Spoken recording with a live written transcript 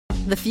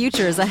The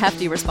future is a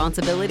hefty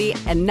responsibility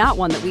and not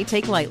one that we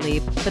take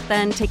lightly, but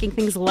then taking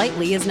things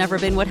lightly has never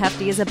been what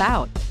Hefty is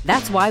about.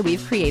 That's why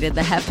we've created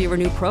the Hefty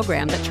Renew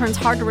program that turns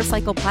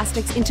hard-to-recycle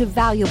plastics into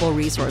valuable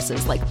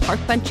resources like park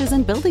benches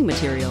and building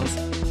materials.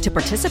 To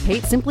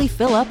participate, simply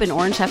fill up an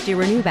orange Hefty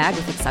Renew bag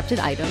with accepted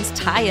items,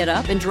 tie it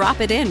up, and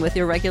drop it in with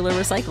your regular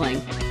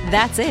recycling.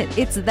 That's it.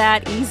 It's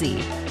that easy.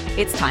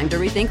 It's time to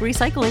rethink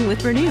recycling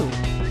with Renew.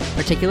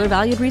 Particular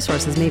valued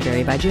resources may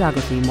vary by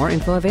geography. More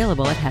info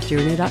available at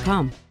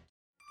heftyrenew.com.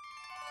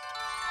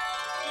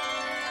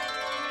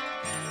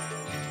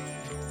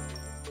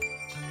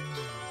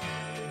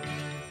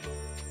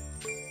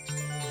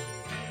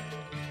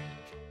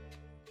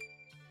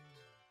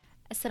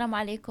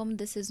 Assalamu alaikum,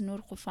 this is Noor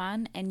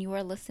Qufan, and you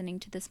are listening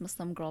to This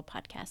Muslim Girl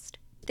podcast.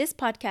 This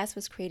podcast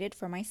was created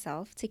for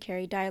myself to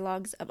carry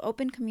dialogues of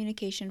open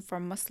communication for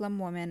Muslim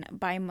women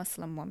by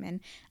Muslim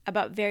women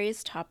about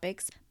various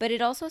topics, but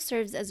it also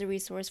serves as a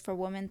resource for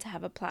women to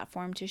have a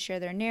platform to share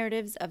their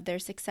narratives of their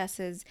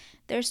successes,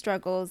 their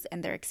struggles,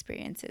 and their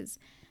experiences.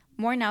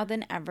 More now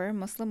than ever,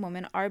 Muslim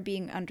women are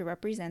being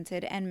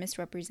underrepresented and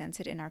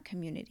misrepresented in our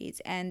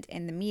communities and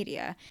in the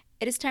media.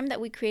 It is time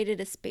that we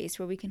created a space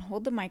where we can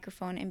hold the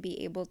microphone and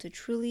be able to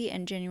truly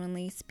and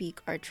genuinely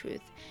speak our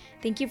truth.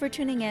 Thank you for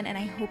tuning in, and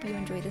I hope you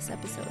enjoy this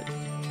episode.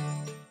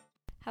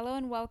 Hello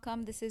and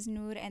welcome. This is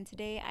Noor, and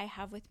today I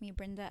have with me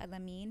Brenda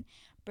Alamin.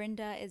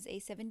 Brenda is a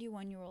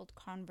 71-year-old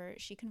convert.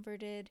 She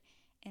converted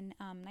in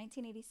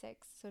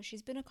 1986, so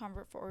she's been a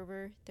convert for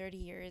over 30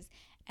 years.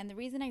 And the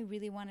reason I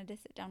really wanted to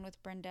sit down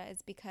with Brenda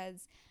is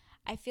because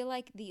I feel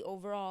like the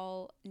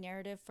overall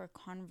narrative for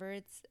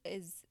converts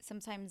is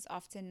sometimes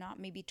often not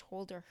maybe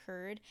told or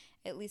heard,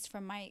 at least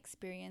from my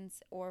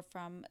experience or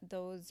from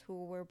those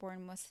who were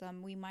born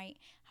Muslim. We might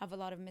have a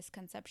lot of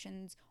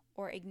misconceptions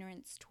or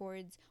ignorance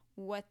towards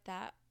what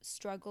that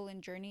struggle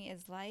and journey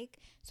is like.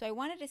 So I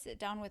wanted to sit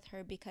down with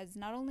her because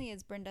not only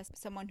is Brenda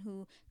someone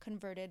who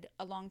converted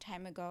a long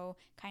time ago,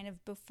 kind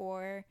of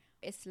before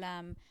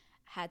Islam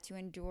had to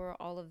endure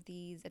all of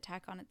these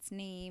attack on its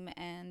name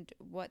and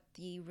what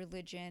the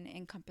religion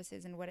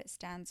encompasses and what it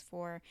stands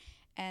for.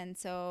 And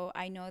so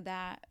I know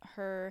that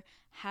her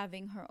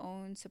having her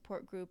own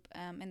support group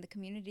in the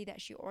community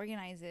that she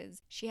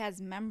organizes, she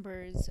has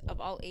members of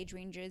all age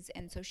ranges,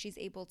 and so she's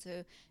able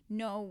to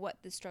know what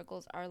the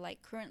struggles are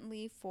like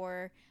currently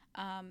for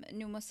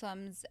new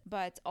Muslims,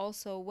 but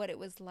also what it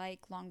was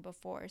like long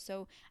before.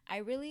 So I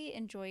really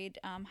enjoyed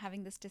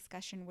having this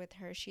discussion with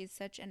her. She is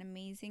such an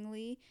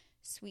amazingly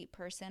sweet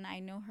person. I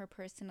know her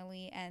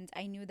personally, and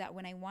I knew that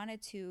when I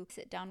wanted to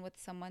sit down with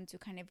someone to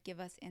kind of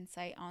give us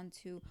insight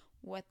onto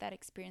what that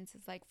experience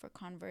is like for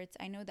converts,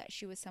 I know that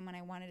she was someone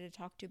I wanted to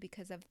talk to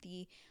because of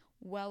the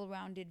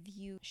well-rounded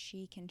view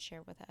she can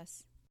share with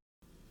us.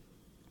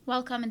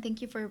 Welcome, and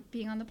thank you for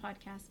being on the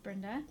podcast,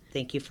 Brenda.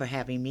 Thank you for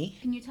having me.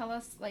 Can you tell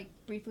us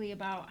briefly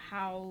about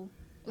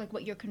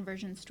what your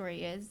conversion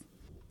story is?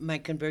 My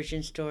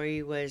conversion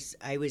story was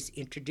I was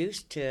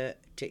introduced to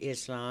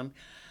Islam.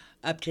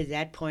 Up to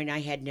that point, I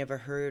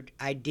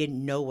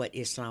didn't know what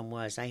Islam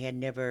was. I had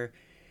never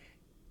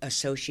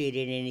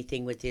associated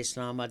anything with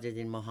Islam other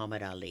than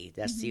Muhammad Ali.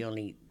 That's the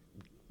only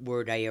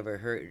word I ever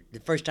heard.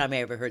 The first time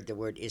I ever heard the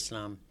word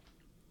Islam.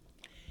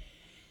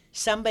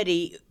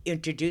 Somebody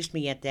introduced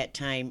me at that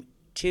time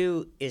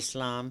to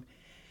Islam,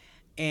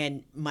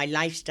 and my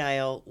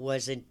lifestyle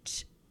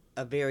wasn't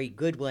a very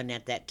good one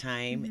at that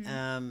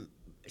time.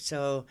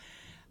 So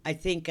I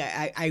think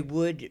I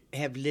would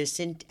have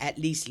at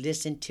least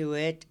listened to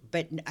it,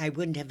 but I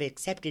wouldn't have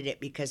accepted it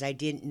because I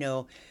didn't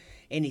know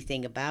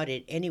anything about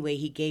it. Anyway,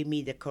 he gave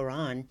me the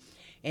Quran,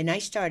 and I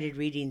started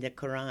reading the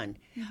Quran.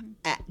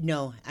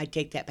 No, I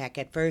take that back.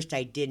 At first,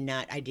 I didn't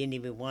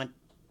even want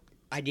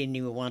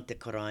the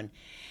Quran.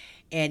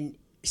 And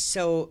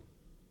so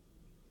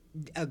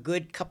a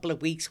good couple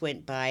of weeks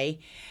went by,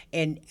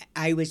 and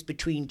I was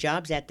between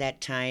jobs at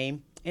that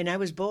time, and I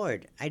was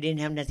bored. I didn't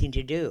have nothing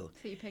to do.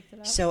 So you picked it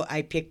up? So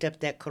I picked up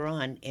that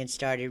Quran and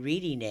started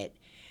reading it.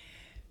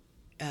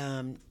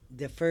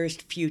 The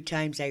first few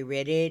times I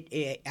read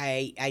it,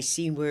 I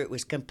seen where it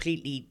was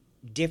completely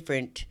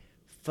different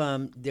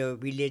from the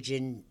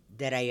religion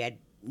that I had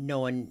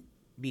known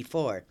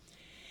before.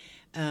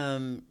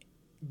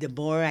 The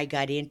more I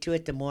got into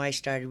it, the more I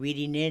started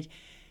reading it,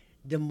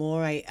 the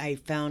more I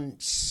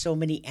found so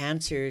many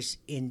answers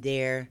in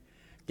there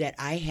that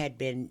I had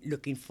been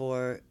looking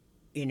for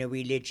in a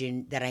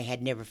religion that I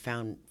had never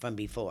found from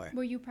before.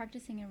 Were you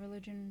practicing a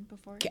religion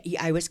before?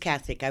 I was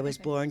Catholic. I was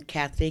born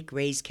Catholic,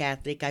 raised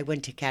Catholic. I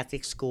went to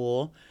Catholic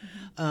school,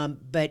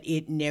 but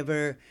it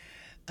never...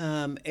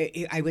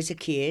 I was a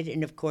kid,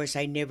 and of course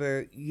I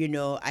never,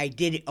 I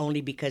did it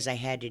only because I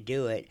had to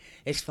do it.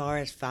 As far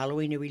as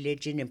following a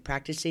religion and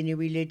practicing a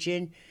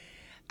religion,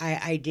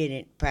 I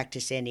didn't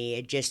practice any.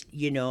 It just,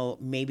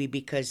 maybe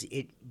because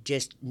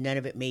none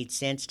of it made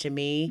sense to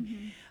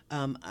me.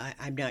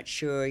 I'm not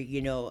sure,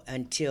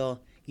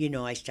 until,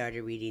 I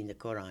started reading the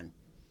Quran.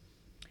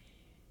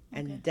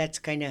 And that's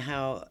kind of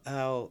how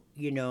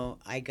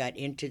I got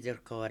into the Do you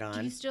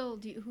Quran. still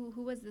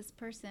who was this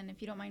person,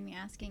 if you don't mind me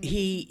asking?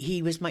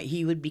 He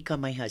would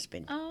become my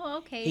husband. Oh,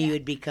 okay. He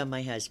would become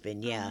my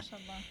husband. Yeah.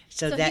 Mashallah.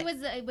 So So that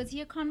was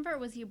he a convert or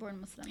was he a born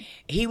Muslim?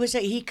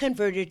 he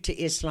converted to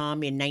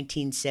Islam in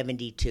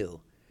 1972.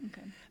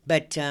 Okay.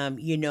 But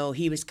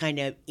he was kind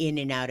of in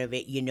and out of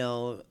it,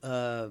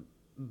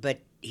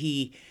 but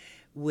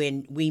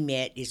when we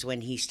met is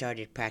when he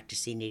started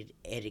practicing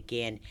it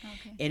again.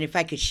 Okay. And if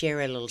I could share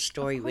a little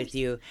story Of with course.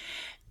 you,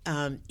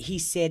 he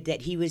said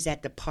that he was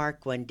at the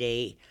park one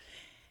day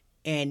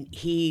and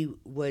he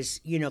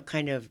was,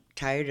 kind of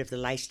tired of the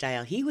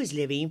lifestyle he was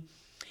living.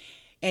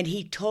 And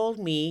he told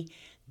me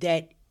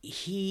that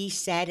he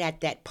sat at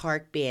that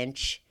park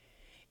bench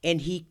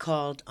and he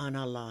called on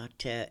Allah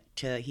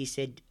he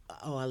said,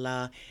 "Oh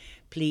Allah,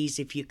 please,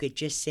 if you could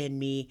just send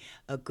me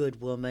a good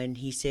woman."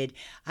 He said,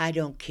 "I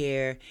don't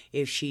care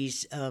if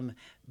she's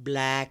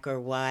black or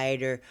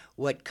white or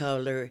what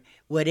color,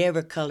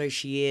 whatever color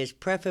she is.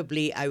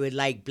 Preferably, I would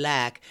like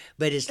black,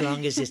 but as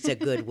long as it's a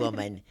good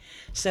woman."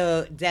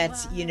 So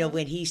that's,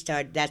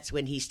 that's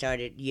when he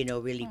started,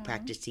 really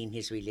practicing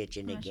his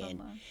religion again.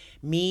 Mashallah.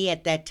 Me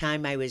at that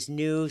time, I was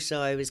new,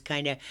 so I was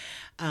kind of,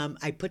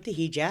 I put the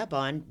hijab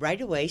on right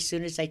away as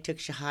soon as I took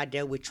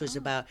Shahada, which was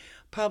about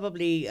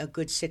probably a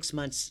good 6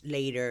 months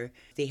later.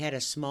 They had a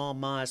small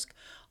mosque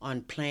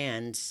on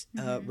Plans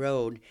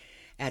Road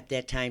at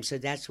that time, so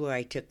that's where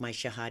I took my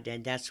Shahada,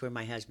 and that's where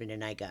my husband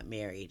and I got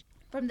married.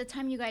 From the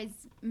time you guys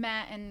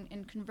met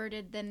and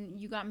converted, then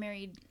you got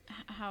married.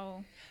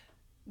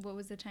 What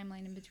was the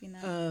timeline in between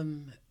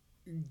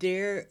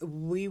that?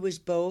 We was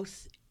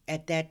both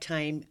at that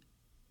time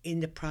in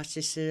the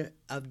process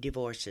of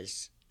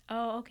divorces.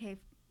 Oh, okay.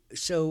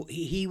 So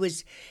he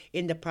was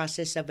in the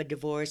process of a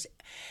divorce,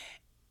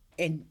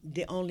 and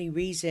the only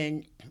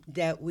reason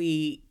that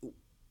we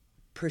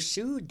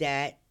pursued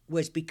that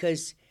was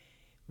because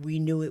we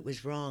knew it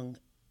was wrong.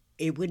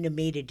 It wouldn't have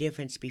made a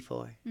difference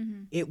before.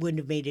 Mm-hmm. It wouldn't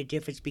have made a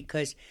difference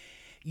because,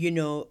 we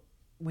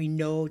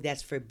know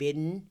that's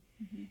forbidden,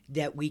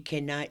 that we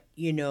cannot,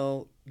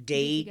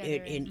 date.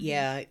 together,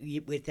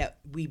 And with that,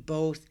 we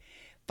both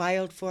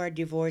filed for our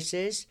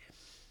divorces.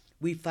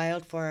 We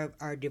filed for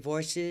our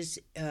divorces.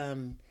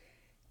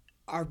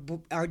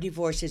 Our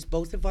divorces,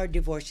 both of our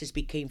divorces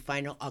became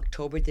final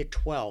October the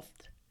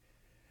 12th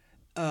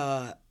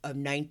of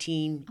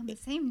 19. On the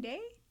same day?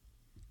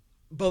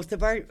 Both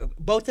of our,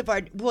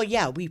 well,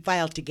 yeah, we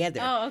filed together.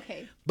 Oh,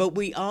 okay. But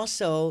we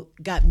also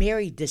got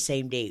married the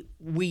same day.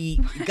 We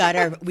got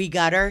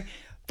our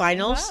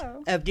finals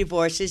Wow. of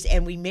divorces,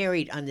 and we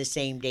married on the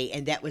same day,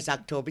 and that was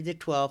October the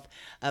 12th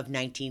of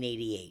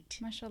 1988.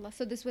 Mashallah.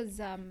 So this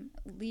was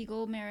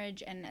legal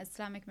marriage and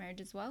Islamic marriage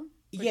as well?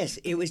 Yes,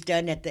 it was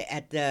done at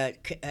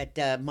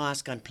the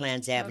mosque on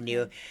Plans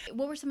Avenue. Okay.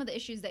 What were some of the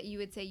issues that you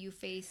would say you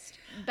faced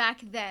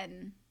back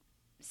then?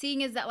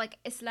 Seeing as that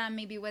Islam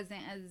maybe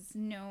wasn't as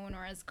known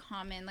or as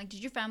common,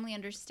 did your family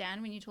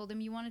understand when you told them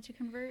you wanted to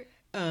convert?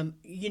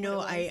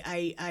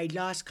 I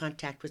lost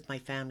contact with my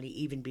family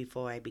even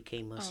before I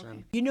became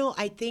Muslim. okay.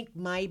 I think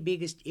my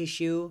biggest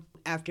issue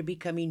after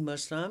becoming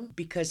Muslim,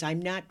 because I'm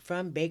not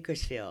from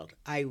Bakersfield.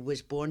 I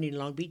was born in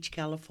Long Beach,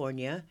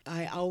 California.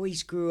 I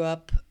always grew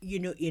up,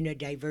 in a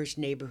diverse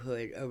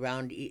neighborhood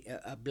around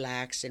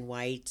blacks and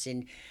whites.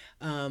 And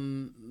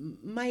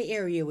my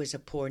area was a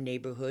poor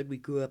neighborhood. We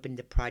grew up in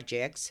the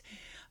projects.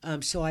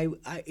 So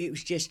it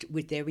was just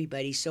with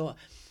everybody. So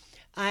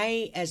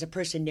I, as a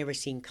person, never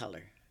seen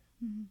color.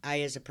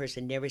 I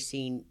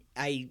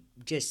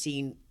just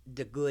seen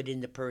the good in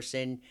the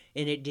person,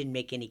 and it didn't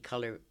make any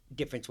color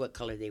difference what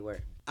color they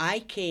were. I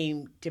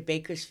came to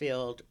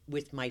Bakersfield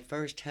with my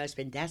first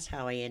husband. That's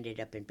how I ended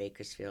up in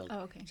Bakersfield.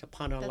 Oh, okay. So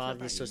upon That's Allah, what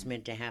brought this you was here.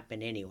 meant to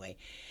happen anyway.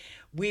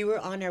 We were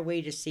on our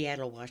way to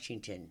Seattle,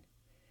 Washington.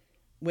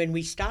 When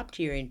we stopped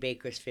here in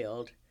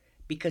Bakersfield,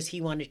 because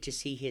he wanted to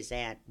see his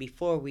aunt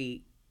before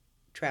we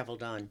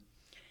traveled on.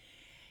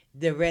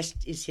 The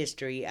rest is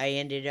history. I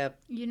ended up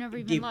You never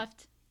even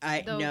left.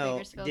 Though no,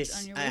 Bakersfield's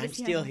on your way to I'm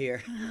Seattle. still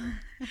here.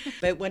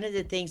 But one of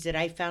the things that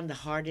I found the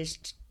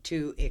hardest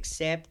to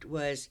accept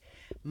was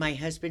my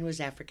husband was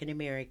African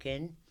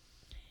American,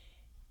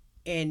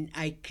 and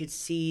I could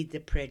see the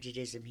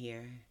prejudice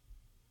here.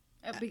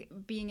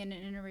 Being in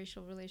an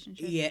interracial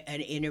relationship. Yeah,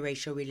 an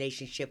interracial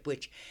relationship,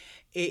 which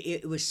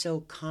it was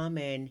so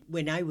common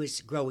when I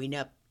was growing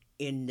up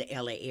in the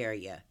LA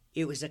area.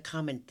 It was a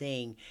common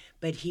thing,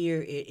 but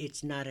here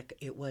it's not.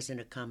 It wasn't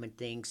a common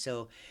thing.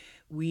 So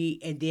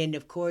and then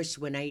of course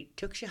when I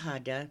took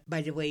Shahada.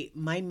 By the way,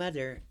 my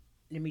mother.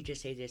 Let me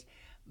just say this: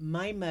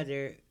 my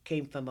mother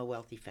came from a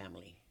wealthy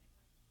family.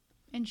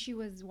 And she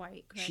was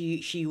white, correct?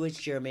 She was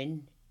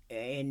German,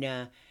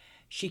 and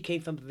she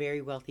came from a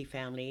very wealthy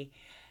family.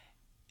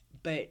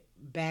 But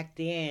back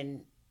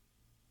then,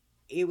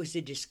 it was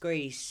a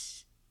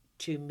disgrace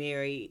to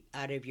marry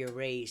out of your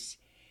race.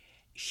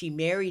 She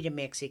married a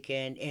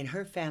Mexican, and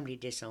her family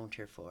disowned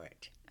her for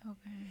it.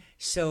 Okay.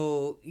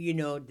 So,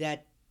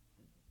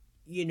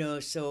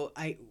 So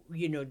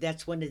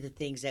that's one of the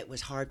things that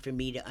was hard for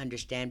me to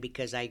understand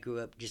because I grew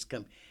up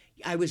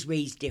I was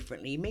raised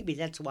differently. Maybe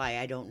that's why,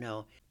 I don't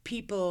know.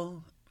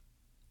 People,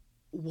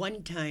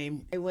 one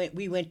time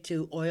we went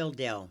to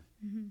Oildale.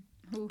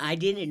 Mm-hmm. I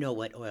didn't know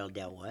what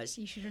Oildale was.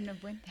 You shouldn't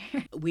have went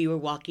there. We were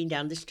walking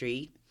down the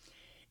street,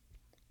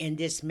 and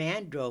this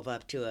man drove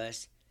up to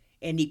us,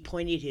 and he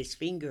pointed his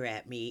finger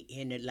at me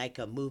in like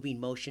a moving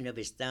motion of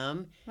his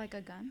thumb. Like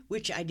a gun?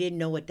 Which I didn't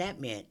know what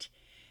that meant.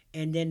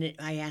 And then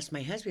I asked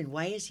my husband,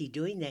 why is he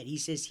doing that? He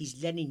says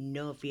he's letting you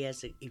know if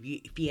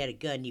he had a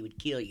gun, he would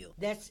kill you.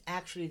 That's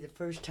actually the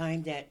first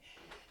time that,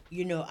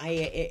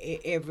 I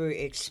ever,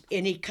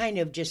 and it kind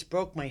of just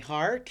broke my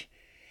heart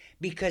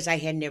because I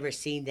had never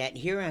seen that. And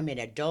here I'm an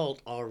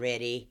adult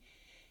already,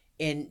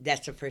 and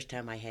that's the first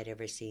time I had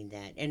ever seen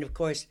that. And of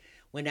course,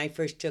 when I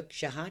first took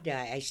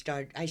Shahada,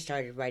 I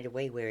started right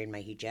away wearing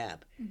my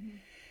hijab. Mm-hmm.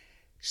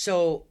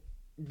 So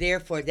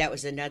therefore, that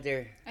was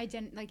another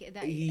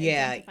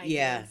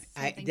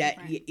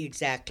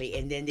exactly.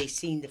 And then they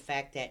seen the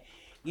fact that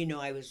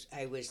I was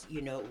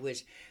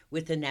was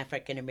with an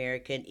African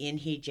American in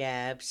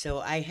hijab, so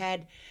I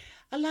had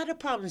a lot of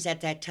problems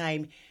at that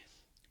time.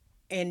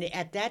 And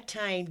at that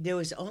time, there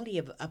was only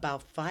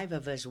about 5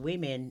 of us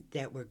women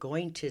that were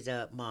going to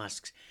the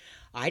mosques.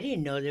 I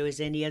didn't know there was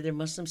any other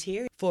Muslims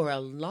here. For a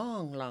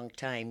long, long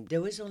time,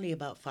 there was only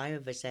about 5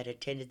 of us that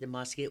attended the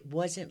mosque. It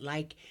wasn't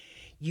like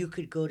you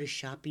could go to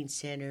shopping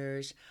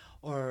centers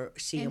or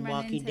see them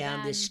walking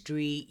down the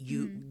street.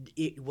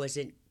 It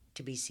wasn't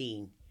to be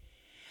seen.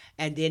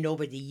 And then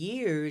over the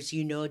years,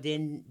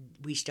 then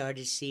we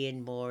started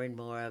seeing more and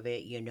more of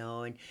it,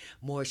 and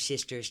more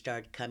sisters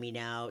started coming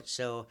out.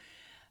 So,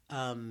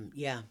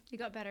 It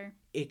got better.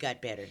 It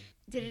got better.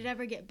 Did it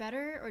ever get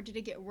better, or did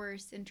it get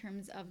worse in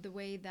terms of the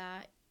way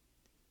that,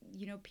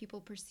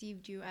 people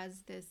perceived you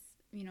as this,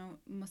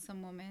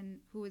 Muslim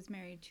woman who was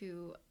married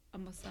to a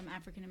Muslim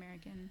African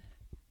American?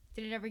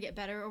 Did it ever get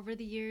better over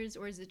the years,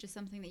 or is it just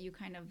something that you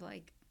kind of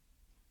like?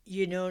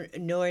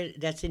 Nora,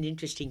 that's an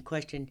interesting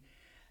question.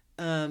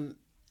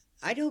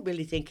 I don't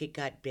really think it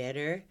got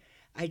better.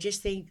 I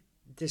just think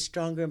the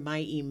stronger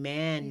my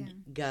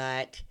iman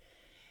got,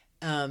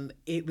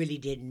 it really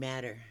didn't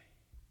matter.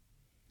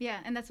 Yeah,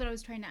 and that's what I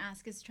was trying to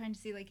ask, is trying to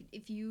see like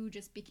if you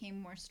just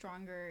became more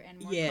stronger and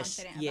more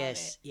confident about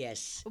it.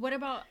 Yes. What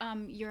about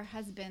your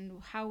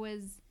husband? How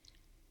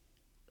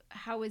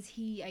was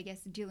he, I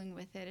guess, dealing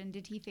with it, and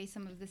did he face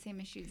some of the same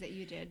issues that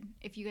you did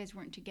if you guys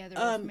weren't together,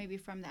 or maybe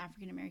from the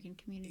African American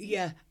community?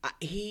 Yeah,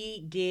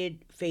 he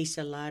did face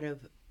a lot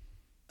of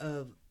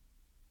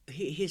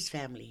his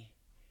family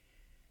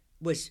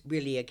was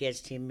really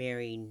against him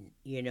marrying,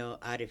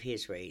 out of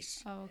his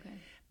race. Oh, okay.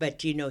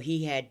 But,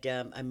 he had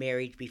a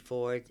marriage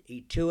before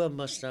to a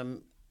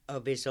Muslim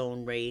of his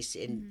own race,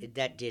 and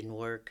that didn't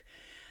work.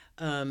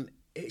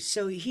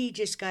 So he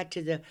just got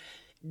to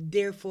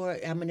therefore,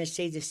 I'm going to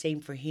say the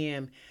same for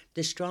him.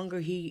 The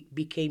stronger he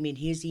became in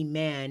his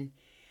iman,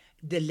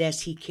 the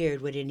less he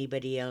cared what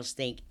anybody else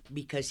think,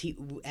 because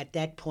at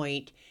that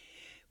point,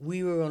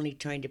 we were only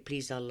trying to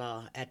please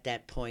Allah at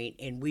that point,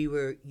 and we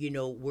were,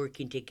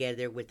 working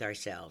together with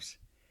ourselves.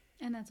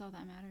 And that's all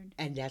that mattered.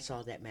 And that's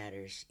all that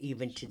matters,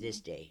 even to this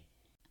day.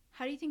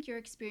 How do you think your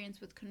experience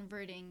with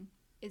converting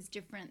is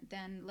different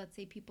than, let's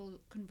say, people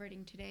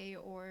converting today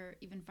or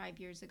even 5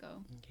 years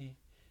ago? Okay.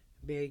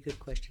 Very good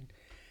question.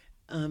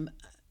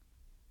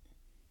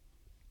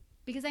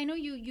 Because I know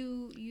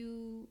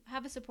you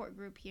have a support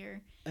group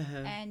here,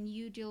 and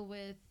you deal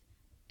with,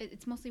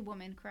 it's mostly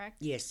women, correct?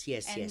 Yes.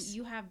 And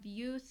you have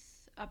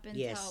youth up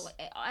until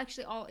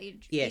actually all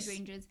age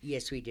ranges.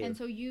 Yes, we do. And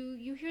so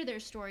you hear their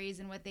stories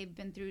and what they've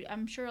been through.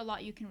 I'm sure a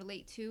lot you can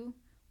relate to.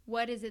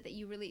 What is it that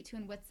you relate to,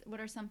 and what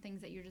are some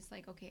things that you're just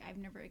like, okay, I've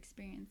never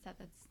experienced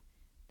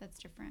that's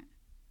different?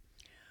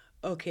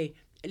 Okay,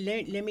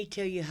 let me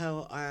tell you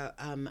how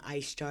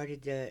I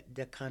started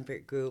the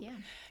convert group. Yeah.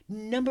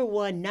 Number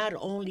one, not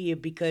only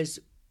because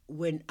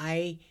when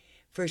I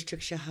first took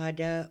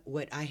Shahada,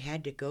 what I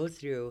had to go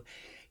through,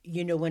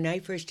 when I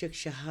first took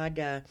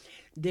Shahada,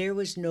 there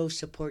was no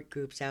support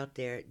groups out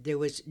there. There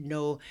was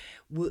no,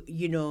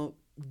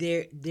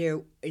 there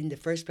in the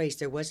first place,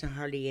 there wasn't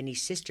hardly any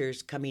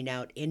sisters coming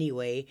out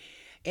anyway.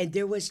 And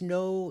there was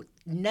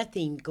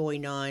nothing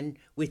going on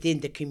within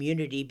the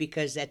community,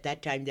 because at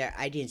that time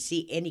I didn't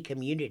see any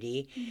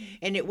community. Mm-hmm.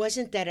 And it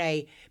wasn't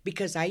that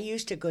because I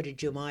used to go to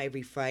Jummah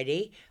every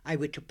Friday. I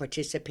would to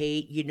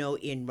participate,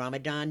 in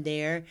Ramadan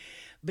there,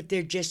 but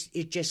it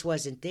just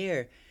wasn't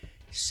there.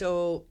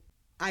 So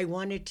I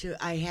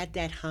had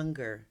that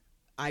hunger.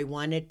 I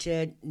wanted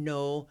to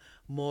know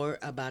more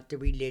about the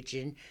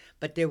religion,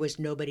 but there was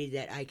nobody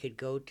that I could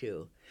go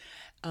to.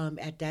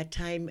 At that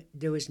time,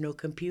 there was no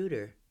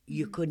computer.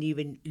 You couldn't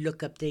even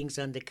look up things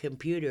on the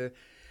computer.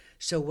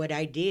 So what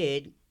I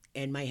did,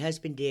 and my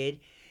husband did,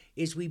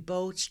 is we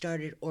both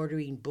started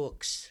ordering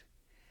books.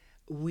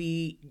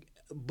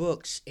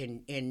 Books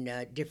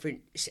and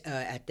different,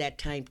 at that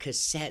time,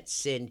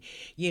 cassettes and,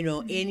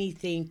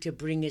 anything to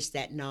bring us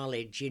that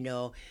knowledge,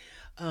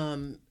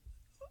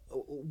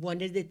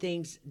 one of the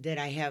things that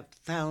I have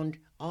found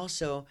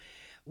also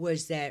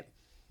was that,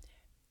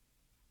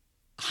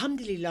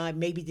 alhamdulillah,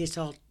 maybe this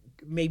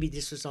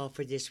was all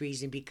for this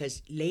reason,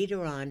 because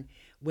later on,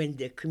 when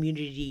the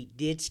community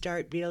did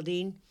start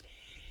building,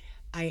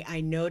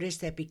 I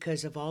noticed that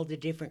because of all the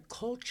different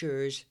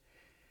cultures,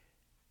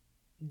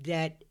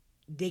 that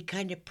they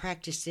kind of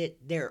practice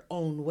it their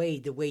own way,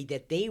 the way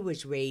that they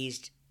was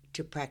raised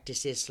to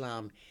practice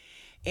Islam.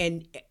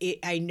 And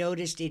I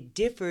noticed it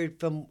differed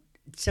from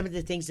some of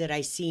the things that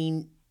I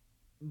seen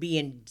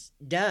being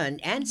done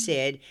and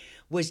said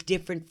was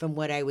different from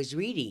what I was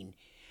reading.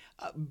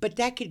 But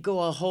that could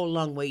go a whole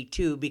long way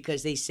too,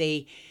 because they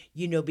say,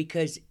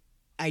 because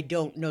I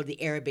don't know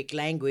the Arabic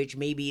language,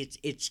 maybe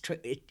it's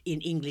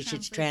in English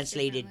it's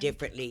translated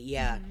differently.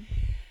 Yeah. Mm-hmm.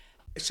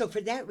 So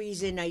for that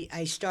reason,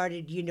 I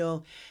started,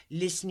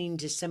 listening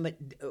to some.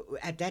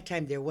 At that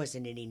time, there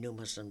wasn't any new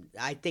Muslim.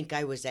 I think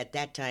I was at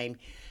that time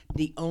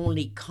the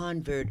only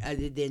convert,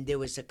 other than there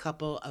was a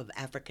couple of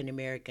African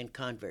American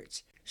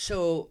converts.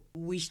 So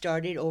we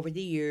started over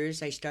the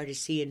years. I started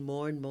seeing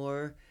more and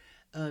more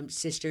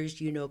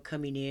sisters,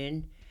 coming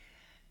in,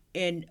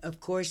 and of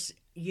course,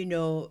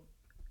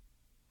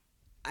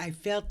 I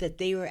felt that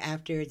they were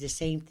after the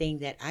same thing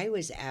that I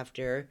was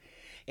after,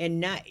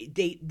 and not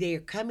they're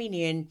coming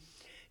in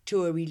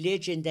to a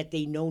religion that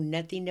they know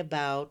nothing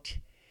about.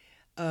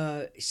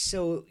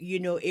 So,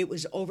 it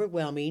was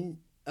overwhelming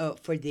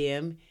for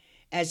them,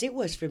 as it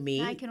was for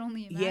me. I can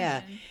only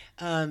imagine.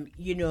 Yeah.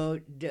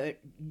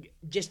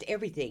 Just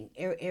everything,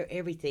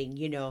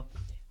 everything.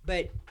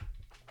 But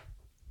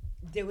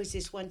there was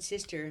this one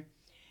sister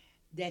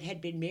that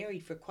had been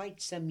married for quite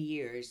some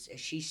years.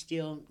 She's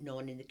still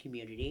known in the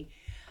community.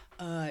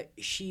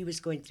 She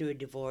was going through a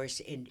divorce,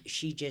 and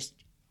she just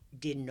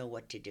didn't know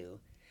what to do.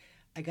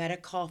 I got a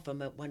call from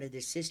one of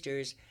the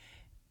sisters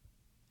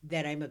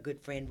that I'm a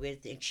good friend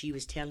with, and she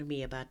was telling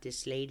me about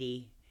this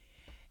lady.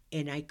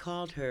 And I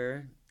called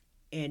her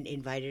and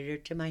invited her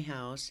to my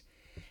house.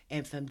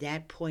 And from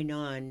that point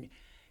on,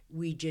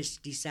 we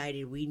just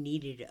decided we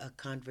needed a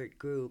convert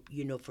group,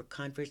 for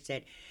converts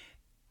that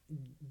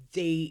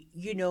they,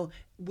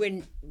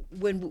 when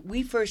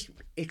we first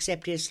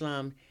accept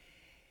Islam,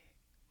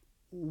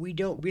 we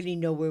don't really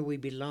know where we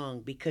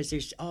belong, because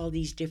there's all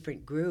these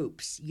different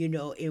groups, and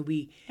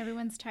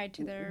everyone's tied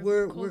to their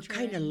we're culture.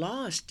 kind of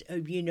lost,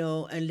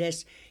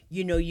 unless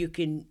you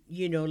can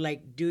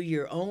like do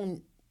your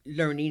own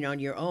learning on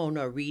your own,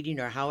 or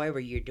reading, or however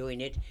you're doing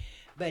it,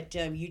 but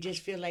you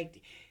just feel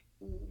like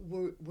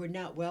we're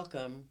not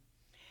welcome,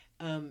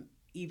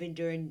 even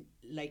during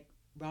like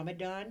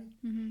Ramadan,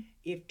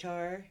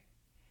 iftar.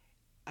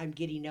 I'm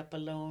getting up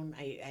alone.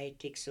 I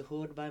take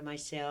suhoor by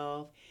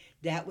myself.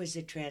 That was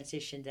a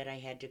transition that I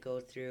had to go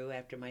through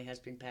after my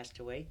husband passed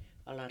away.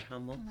 Allah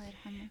yarhamu.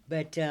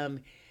 But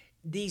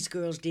these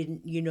girls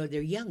didn't,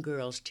 they're young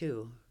girls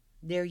too.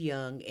 They're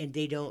young, and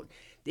they don't,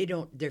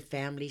 their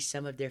families,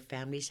 some of their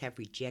families have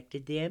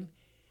rejected them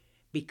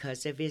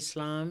because of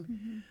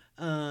Islam.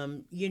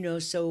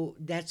 So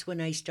that's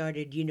when I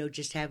started,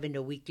 just having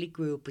a weekly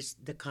group with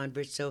the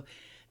converts. So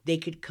they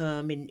could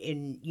come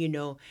and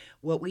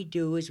what we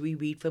do is we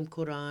read from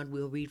Quran,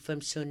 we'll read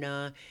from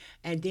Sunnah,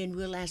 and then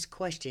we'll ask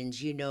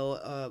questions,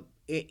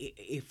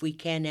 if we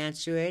can't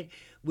answer it,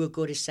 we'll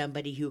go to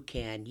somebody who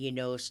can,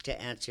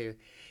 to answer,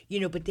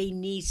 but they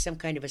need some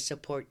kind of a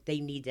support. They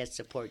need that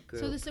support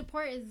group. So the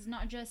support is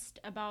not just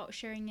about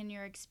sharing in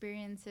your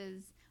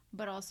experiences,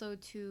 but also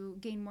to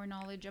gain more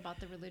knowledge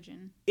about the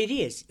religion. It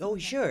is. Oh,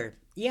 okay. Sure.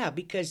 Yeah,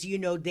 because, they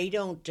don't...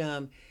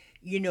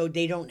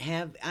 they don't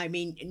have,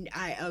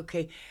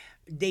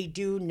 they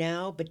do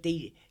now, but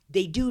they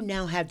do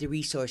now have the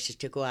resources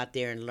to go out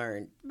there and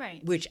learn.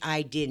 Right. Which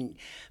I didn't.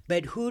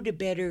 But who to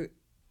better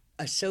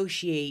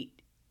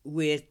associate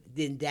with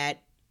than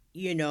that,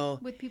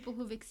 with people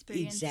who've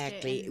experienced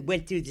exactly, it.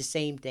 Went through the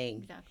same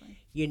thing.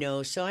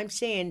 Exactly. So I'm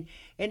saying,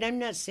 and I'm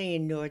not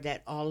saying, nor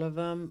that all of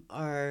them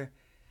are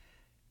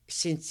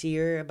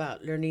sincere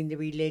about learning the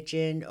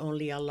religion.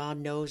 Only Allah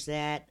knows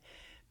that.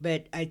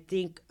 But I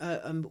think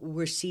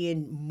we're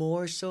seeing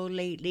more so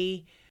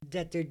lately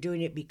that they're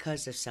doing it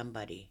because of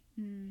somebody.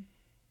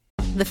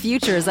 The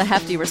future is a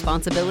hefty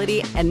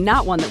responsibility, and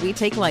not one that we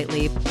take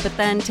lightly. But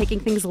then taking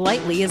things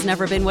lightly has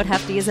never been what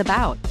Hefty is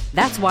about.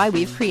 That's why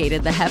we've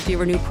created the Hefty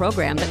Renew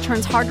program that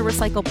turns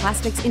hard-to-recycle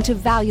plastics into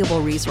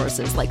valuable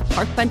resources like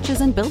park benches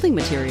and building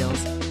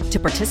materials. To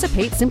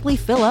participate, simply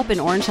fill up an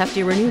orange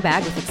Hefty Renew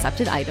bag with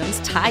accepted items,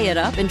 tie it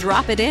up, and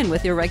drop it in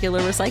with your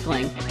regular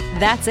recycling.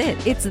 That's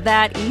it. It's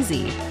that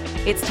easy.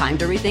 It's time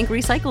to rethink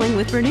recycling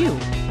with Renew.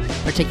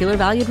 Particular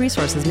valued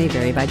resources may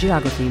vary by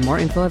geography. More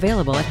info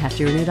available at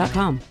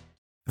heftyrenew.com.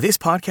 This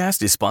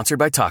podcast is sponsored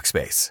by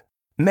Talkspace.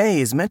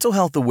 May is Mental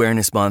Health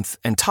Awareness Month,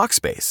 and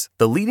Talkspace,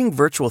 the leading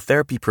virtual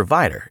therapy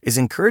provider, is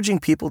encouraging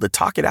people to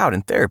talk it out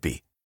in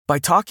therapy. By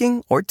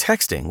talking or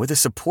texting with a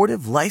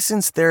supportive,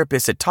 licensed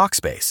therapist at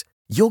Talkspace,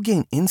 you'll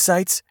gain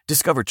insights,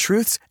 discover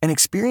truths, and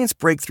experience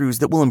breakthroughs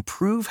that will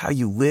improve how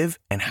you live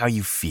and how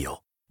you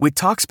feel. With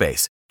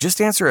Talkspace, just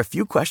answer a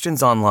few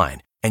questions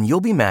online, and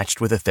you'll be matched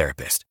with a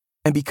therapist.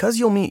 And because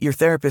you'll meet your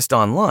therapist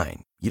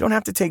online, you don't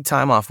have to take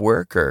time off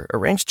work or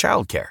arrange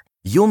childcare.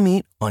 You'll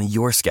meet on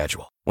your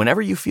schedule,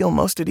 whenever you feel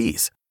most at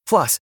ease.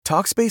 Plus,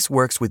 Talkspace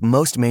works with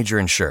most major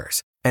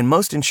insurers, and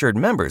most insured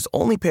members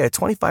only pay a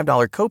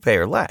 $25 copay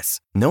or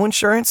less. No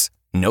insurance?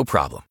 No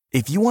problem.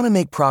 If you want to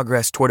make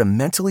progress toward a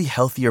mentally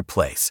healthier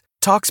place,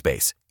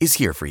 Talkspace is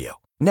here for you.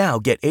 Now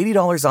get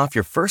 $80 off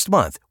your first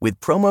month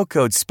with promo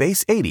code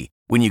SPACE80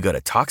 when you go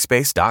to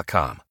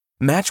Talkspace.com.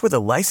 Match with a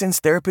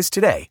licensed therapist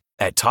today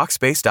at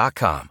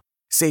Talkspace.com.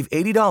 Save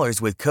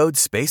 $80 with code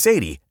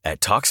SPACE80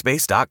 at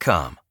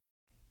Talkspace.com.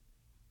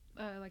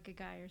 Like a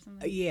guy or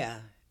something. Yeah.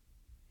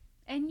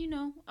 And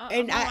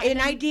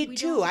I did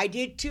too. I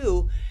did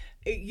too.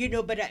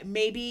 But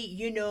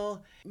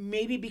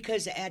maybe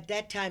because at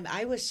that time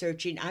I was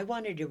searching, I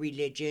wanted a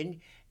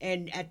religion,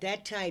 and at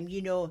that time,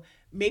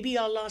 maybe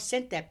Allah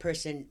sent that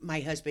person, my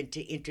husband,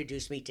 to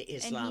introduce me to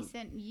Islam. And he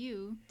sent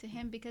you to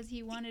him because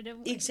he wanted a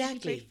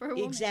exactly for a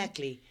woman.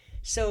 Exactly.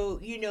 So,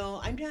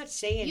 I'm not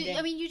saying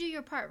that... you do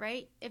your part,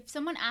 right? If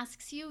someone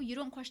asks you, you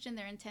don't question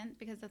their intent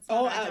because that's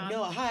not our job.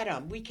 No,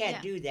 haram. We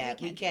can't do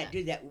that. We can't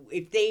do that.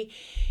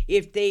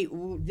 If they,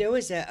 there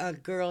was a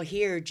girl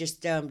here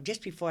just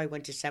before I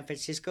went to San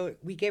Francisco,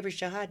 we gave her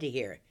shahada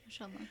here.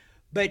 Inshallah.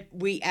 But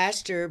we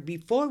asked her,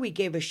 before we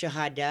gave her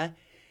shahada,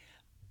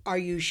 are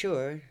you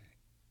sure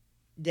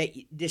that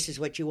this is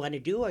what you want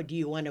to do, or do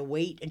you want to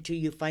wait until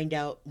you find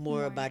out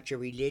more about your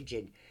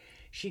religion?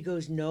 She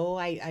goes, no,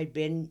 I've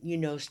been,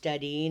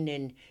 studying,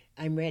 and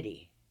I'm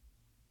ready.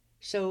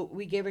 So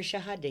we gave her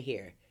shahada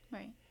here.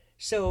 Right.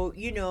 So,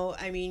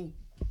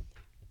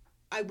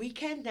 I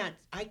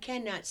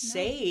cannot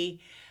say,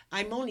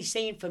 I'm only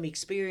saying from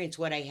experience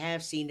what I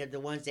have seen of the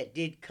ones that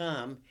did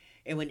come,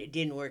 and when it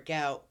didn't work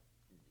out,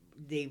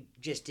 they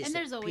just disappeared.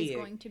 And there's always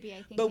going to be,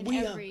 I think, but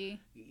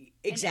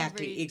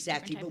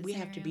Exactly. But we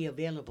have to be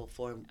available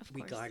for them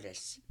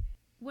regardless.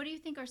 What do you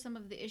think are some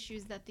of the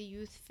issues that the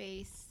youth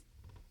face,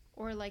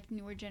 or like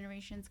newer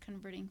generations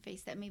converting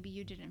face, that maybe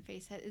you didn't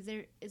face? Is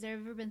there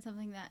ever been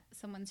something that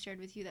someone shared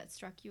with you that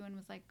struck you and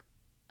was like,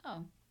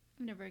 oh,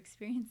 I've never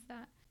experienced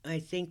that? I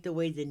think the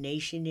way the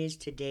nation is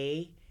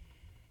today,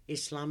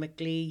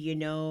 Islamically,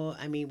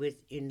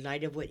 in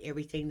light of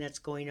everything that's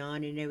going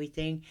on and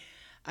everything,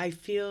 I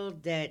feel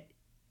that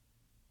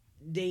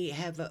they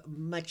have a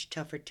much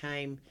tougher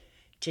time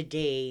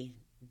today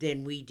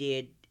than we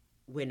did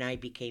when I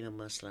became a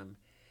Muslim.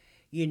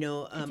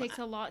 It takes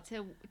a lot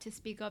to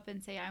speak up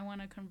and say, I want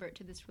to convert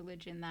to this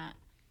religion that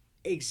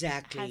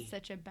has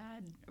such a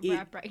bad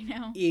rap right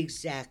now.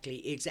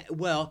 Exactly.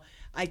 Well,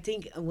 I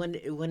think one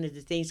of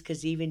the things,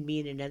 because even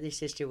me and another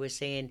sister was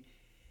saying,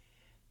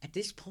 at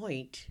this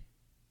point,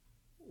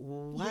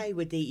 why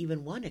would they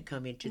even want to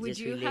come into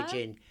this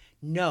religion?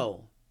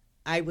 No,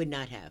 I would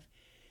not have.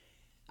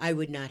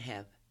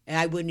 And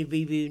I wouldn't have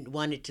even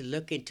wanted to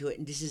look into it.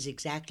 And this is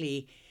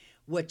exactly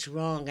what's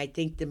wrong. I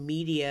think the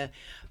media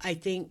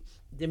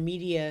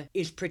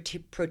is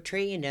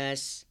portraying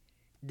us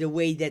the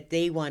way that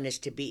they want us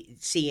to be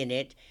seeing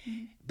it,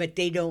 but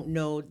they don't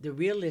know the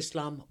real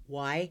Islam.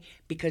 Why?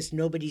 Because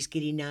nobody's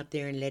getting out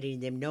there and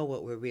letting them know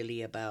what we're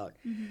really about.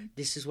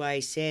 This is why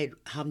I said,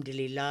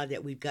 alhamdulillah,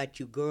 that we've got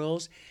you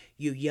girls,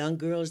 you young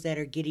girls that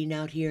are getting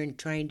out here and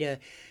trying to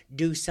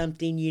do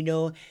something,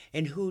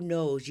 and who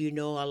knows,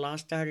 Allah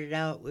started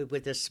out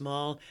with a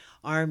small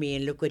army,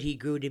 and look what he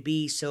grew to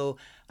be. So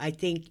I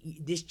think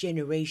this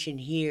generation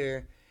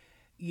here,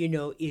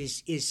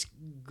 is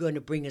going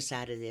to bring us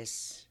out of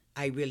this.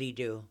 I really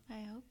do.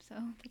 I hope so.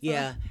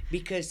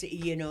 Because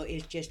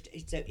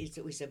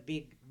it was a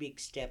big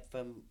step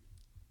from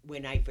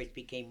when I first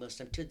became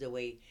Muslim to the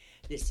way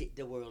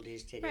the world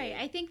is today. Right.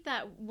 I think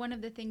that one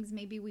of the things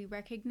maybe we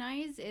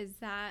recognize is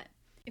that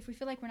if we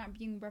feel like we're not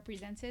being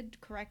represented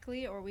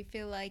correctly, or we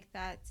feel like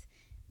that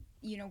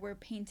we're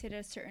painted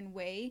a certain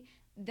way,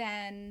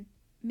 then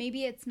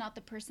maybe it's not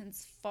the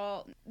person's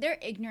fault. They're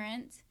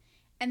ignorant,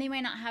 and they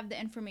might not have the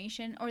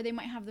information, or they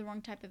might have the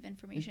wrong type of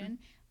information.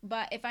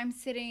 But if I'm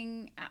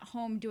sitting at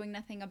home doing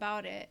nothing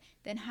about it,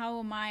 then how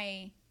am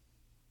I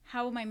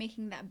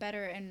making that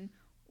better? And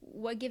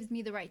what gives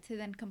me the right to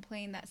then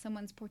complain that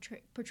someone's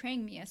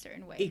portraying me a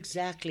certain way?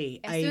 Exactly.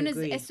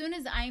 As soon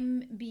as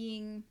I'm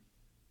being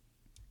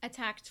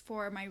attacked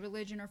for my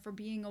religion or for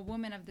being a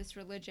woman of this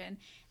religion,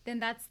 then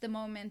that's the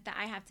moment that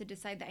I have to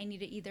decide that I need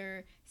to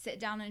either sit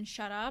down and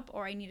shut up,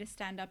 or I need to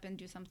stand up and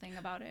do something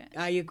about it.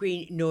 I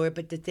agree, Nora.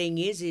 But the thing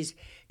is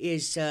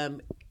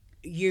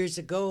years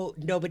ago,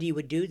 nobody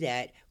would do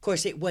that. Of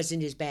course, it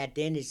wasn't as bad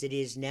then as it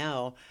is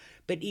now.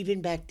 But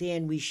even back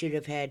then, we should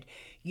have had,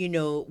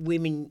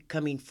 women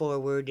coming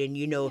forward. And,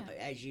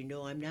 as you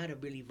know, I'm not a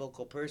really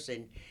vocal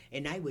person.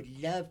 And I would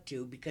love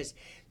to, because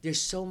there's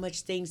so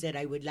much things that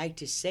I would like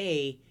to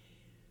say.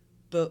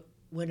 But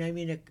when I'm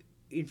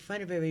in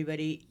front of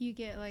everybody, you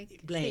get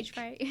blank. Stage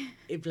fright.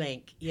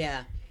 Blank,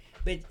 yeah.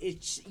 But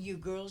you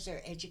girls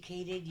are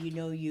educated. You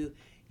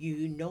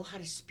know how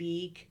to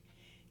speak.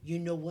 You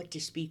know what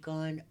to speak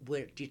on,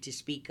 what to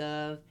speak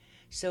of.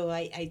 So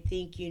I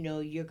think,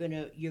 you're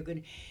gonna.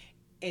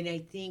 And I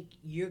think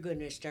you're going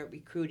to start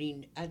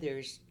recruiting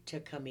others to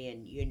come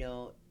in.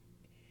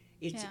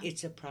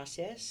 It's a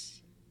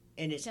process,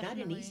 and it's not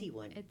an easy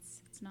one.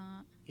 It's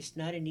not. It's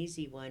not an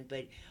easy one,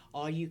 but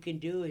all you can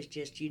do is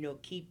just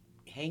keep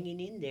hanging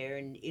in there,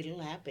 and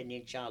it'll happen,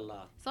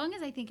 inshallah. As long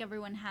as I think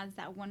everyone has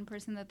that one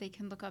person that they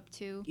can look up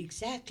to.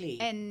 Exactly.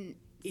 And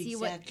see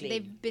what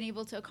they've been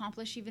able to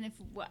accomplish, even if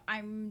what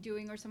I'm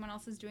doing or someone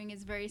else is doing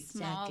is very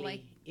small.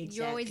 Like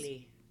you're always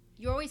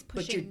pushing.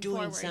 But you're doing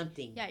forward.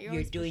 something. Yeah,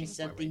 you're doing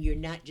something. Forward. You're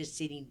not just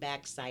sitting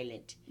back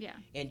silent. Yeah.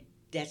 And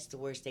that's the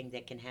worst thing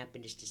that can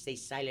happen, is to stay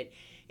silent,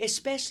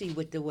 especially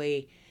with the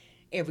way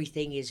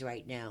everything is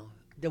right now.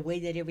 The way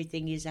that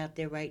everything is out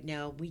there right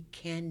now, we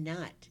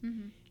cannot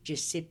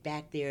just sit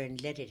back there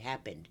and let it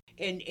happen.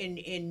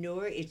 And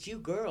Noor, it's you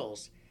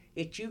girls.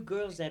 It's you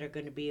girls that are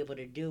going to be able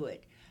to do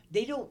it.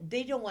 They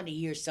don't want to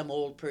hear some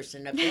old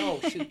person of, oh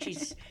shoot,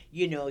 she's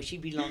she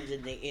belongs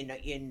in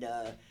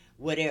the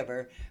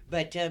whatever.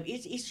 But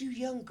it's you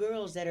young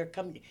girls that are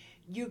coming.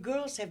 You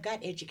girls have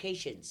got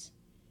educations.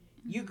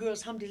 You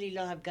girls,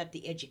 alhamdulillah, have got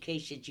the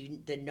educations,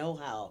 the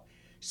know-how.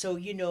 So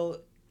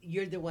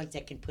you're the ones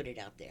that can put it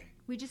out there.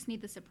 We just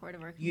need the support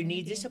of our community. You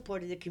need the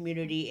support of the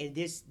community, and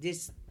this,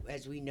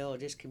 as we know,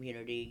 this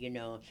community,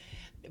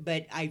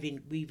 But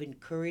we've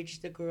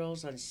encouraged the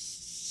girls on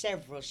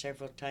several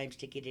times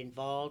to get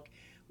involved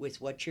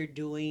with what you're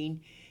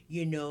doing,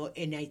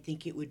 and I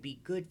think it would be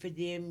good for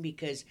them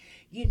because,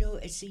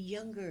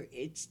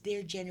 it's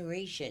their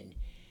generation.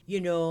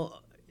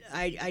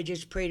 I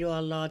just pray to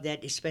Allah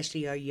that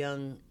especially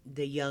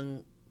the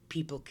young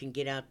people can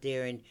get out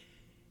there and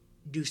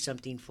do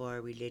something for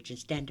our religion,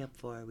 stand up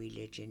for our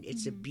religion.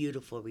 It's a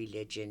beautiful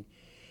religion.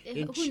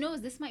 Who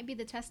knows? This might be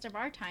the test of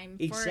our time.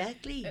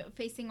 Exactly. For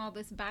facing all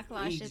this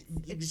backlash.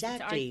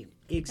 Exactly.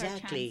 It's our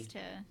chance to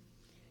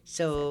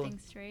set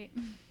things straight.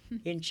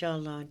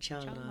 Inshallah.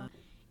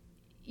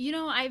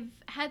 I've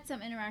had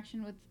some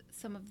interaction with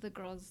some of the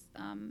girls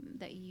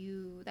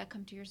that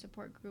come to your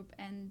support group,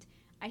 and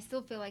I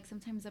still feel like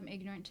sometimes I'm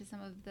ignorant to some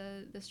of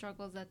the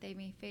struggles that they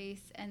may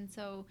face. And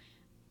so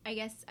I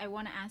guess I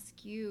want to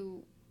ask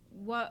you,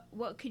 what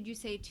could you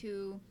say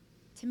to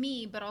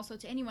me, but also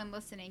to anyone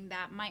listening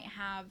that might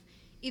have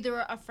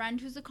either a friend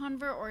who's a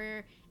convert,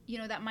 or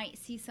that might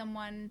see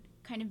someone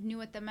kind of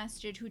new at the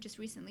masjid who just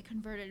recently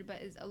converted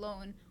but is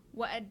alone?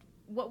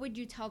 What would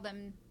you tell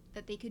them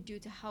that they could do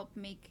to help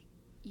make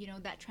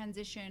that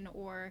transition,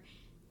 or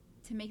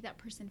to make that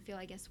person feel,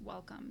 I guess,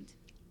 welcomed?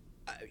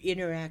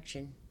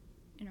 Interaction.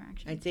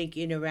 I think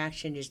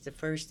interaction is the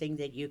first thing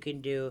that you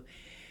can do.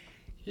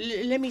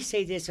 Let me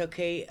say this,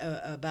 okay,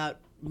 about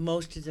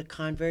most of the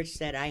converts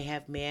that I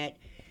have met.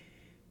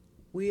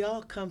 We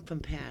all come from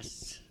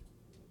pasts.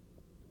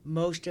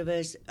 Most of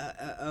us,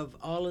 of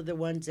all of the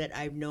ones that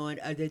I've known,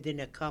 other than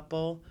a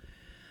couple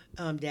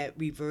that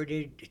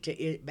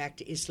reverted back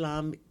to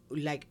Islam,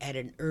 like at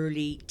an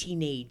early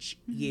teenage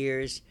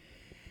years.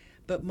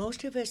 But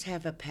most of us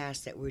have a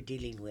past that we're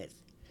dealing with.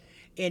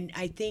 And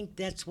I think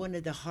that's one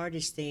of the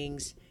hardest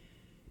things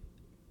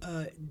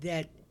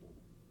that,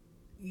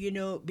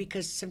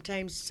 because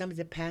sometimes some of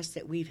the past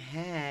that we've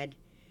had,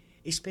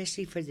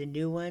 especially for the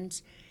new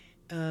ones,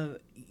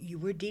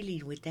 we're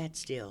dealing with that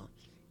still.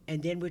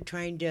 And then we're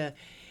trying to,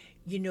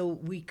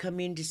 we come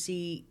in to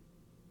see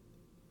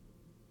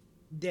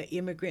the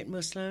immigrant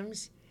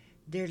Muslims.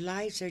 Their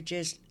lives are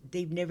just,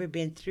 they've never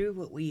been through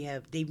what we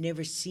have. They've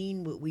never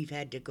seen what we've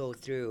had to go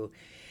through,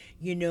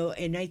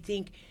 and I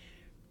think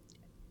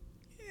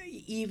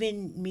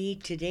even me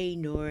today,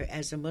 Noor,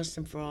 as a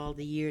Muslim for all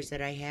the years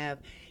that I have,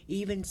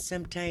 even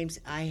sometimes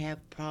I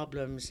have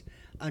problems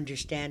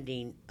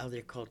understanding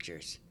other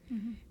cultures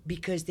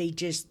because they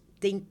just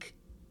think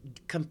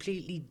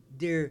completely,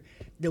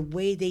 the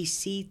way they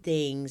see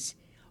things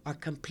are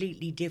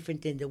completely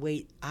different than the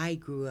way I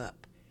grew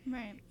up.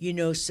 Right.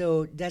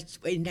 So that's,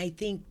 and I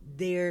think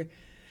they're,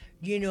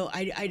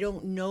 I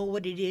don't know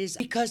what it is,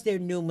 because they're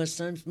new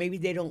Muslims, maybe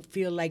they don't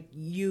feel like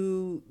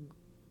you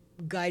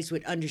guys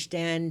would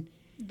understand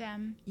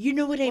them. You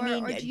know what I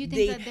mean? Or do you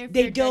think that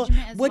they're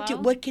judgment as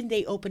well? What can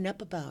they open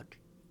up about,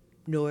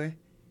 Noor?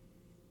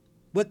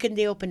 What can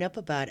they open up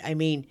about? I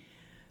mean,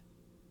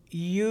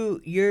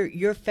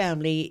 your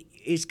family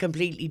is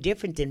completely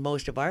different than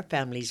most of our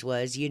families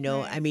was.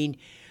 Right. I mean,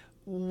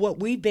 what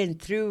we've been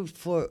through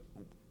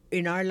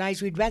in our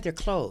lives, we'd rather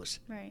close.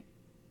 Right.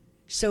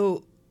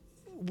 So,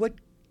 what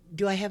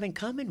do I have in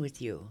common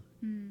with you?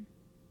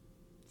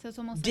 So it's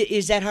almost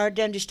is that hard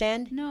to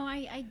understand? No,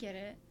 I get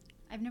it.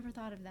 I've never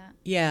thought of that.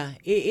 Yeah,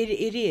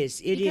 it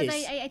is. Because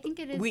I think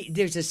it is.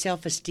 There's a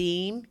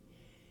self-esteem,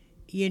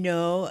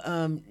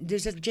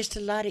 there's just a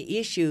lot of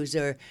issues.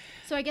 So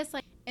I guess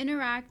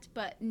interact,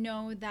 but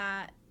know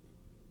that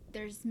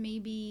there's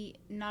maybe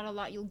not a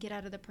lot you'll get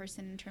out of the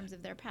person in terms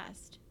of their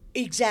past.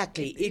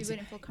 Exactly. You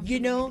wouldn't feel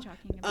comfortable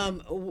talking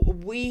about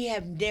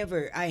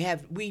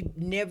we've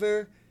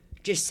never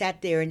just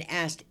sat there and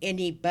asked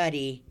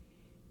anybody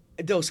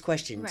those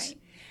questions. Right.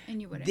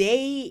 And you wouldn't.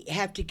 They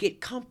have to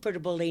get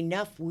comfortable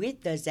enough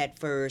with us at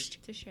first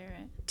to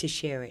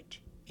share it.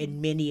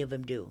 And many of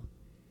them do.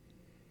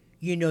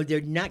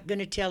 They're not going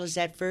to tell us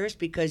at first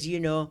because,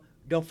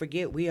 don't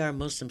forget, we are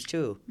Muslims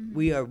too.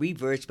 We are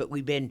reverts, but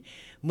we've been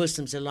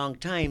Muslims a long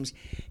times,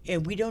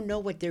 and we don't know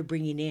what they're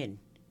bringing in.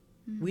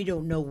 We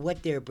don't know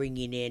what they're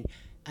bringing in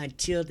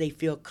until they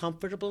feel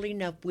comfortable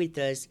enough with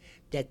us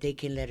that they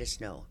can let us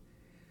know.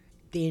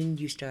 Then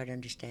you start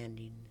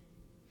understanding.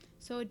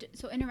 So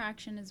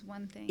interaction is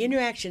one thing.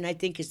 Interaction, I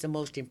think, is the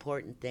most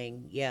important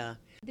thing, yeah.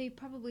 They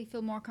probably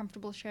feel more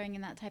comfortable sharing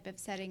in that type of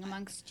setting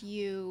amongst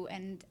you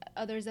and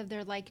others of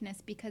their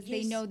likeness because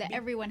they know that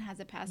everyone has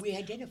a past. We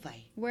identify.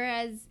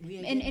 Whereas,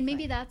 and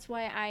maybe that's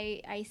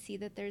why I see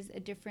that there's a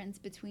difference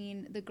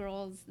between the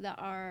girls that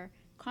are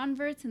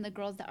converts and the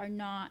girls that are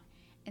not,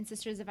 and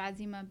Sisters of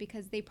Azima,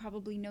 because they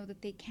probably know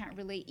that they can't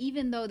relate,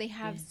 even though they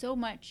have so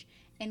much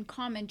in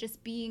common,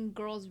 just being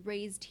girls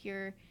raised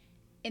here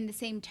in the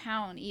same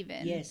town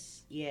even.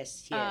 Yes.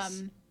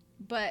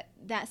 But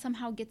that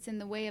somehow gets in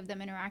the way of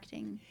them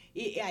interacting.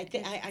 Yeah,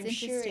 I'm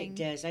sure it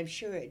does. I'm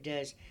sure it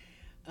does,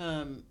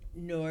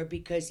 Noor,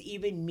 because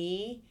even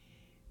me,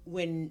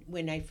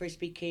 when I first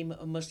became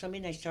a Muslim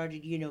and I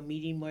started,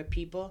 meeting more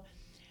people,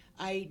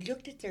 I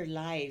looked at their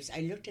lives,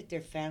 I looked at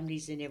their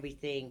families and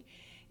everything,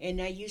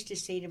 and I used to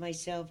say to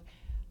myself,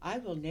 I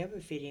will never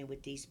fit in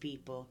with these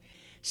people.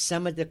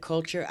 Some of the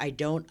culture I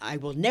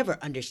will never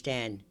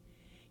understand.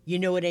 You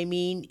know what I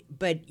mean?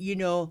 But,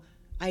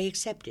 I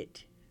accept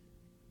it.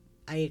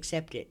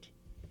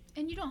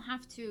 And you don't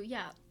have to,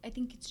 I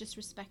think it's just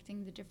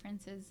respecting the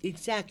differences.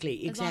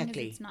 Exactly. As long as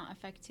it's not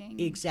affecting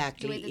the way that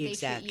they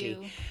treat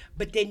you.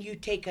 But then you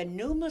take a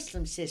new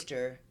Muslim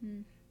sister,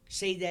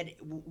 say that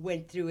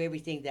went through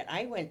everything that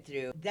I went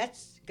through,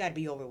 that's got to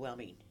be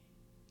overwhelming.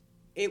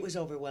 It was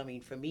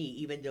overwhelming for me,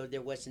 even though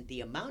there wasn't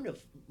the amount of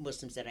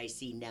Muslims that I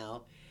see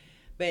now.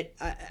 But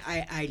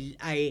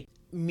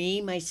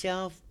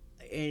myself,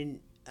 and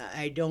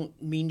I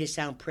don't mean to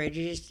sound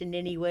prejudiced in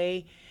any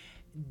way,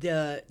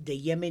 the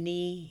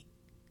Yemeni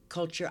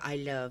culture I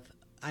love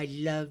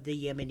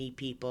the Yemeni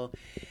people.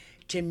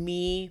 To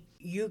me,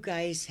 you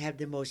guys have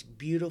the most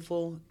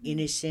beautiful,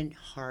 innocent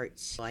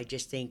hearts. I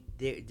just think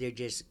they're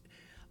just,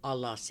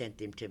 Allah sent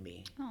them to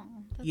me. Oh,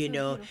 that's so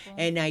beautiful.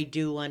 And I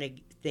do want to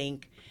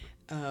think,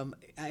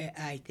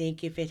 I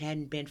think if it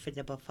hadn't been for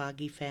the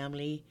Bafagi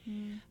family,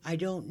 I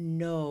don't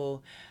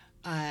know,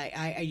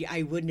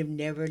 I wouldn't have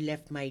never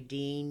left my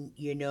deen,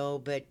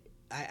 but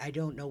I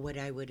don't know what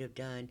I would have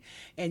done.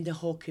 And the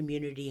whole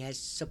community has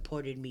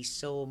supported me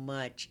so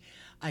much.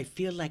 I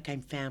feel like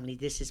I'm family.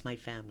 This is my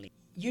family.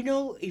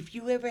 If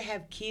you ever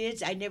have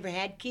kids, I never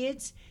had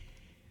kids,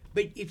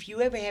 but if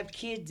you ever have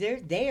kids, they're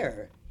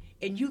there.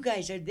 And you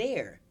guys are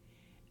there.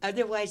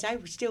 Otherwise, I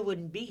still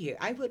wouldn't be here.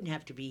 I wouldn't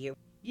have to be here.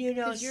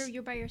 Because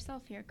you're by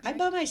yourself here, correct? I'm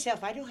by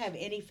myself. I don't have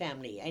any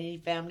family,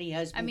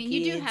 husband, I mean,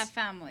 kids. you do have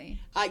family.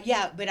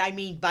 Yeah, but I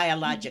mean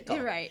biological.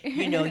 You're right.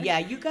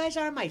 You guys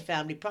are my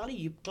family. Probably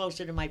you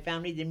closer to my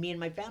family than me and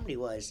my family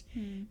was.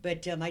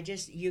 But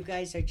you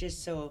guys are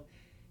just so,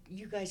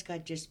 you guys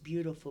got just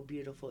beautiful,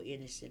 beautiful,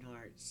 innocent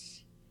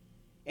hearts.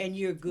 And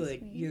you're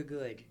good. You're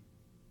good.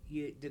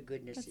 The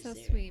goodness That's is so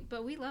there. Sweet.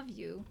 But we love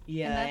you.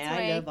 Yeah, and that's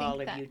why I love all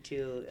think of you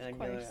too,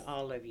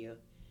 all of you.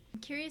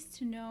 I'm curious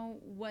to know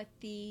what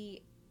the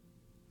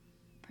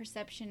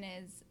perception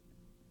is,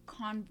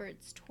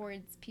 converts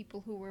towards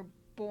people who were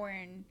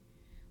born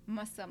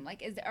Muslim.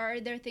 Like, are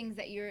there things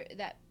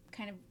that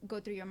kind of go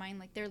through your mind,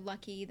 like they're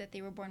lucky that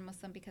they were born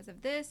Muslim because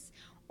of this,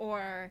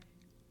 or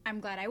I'm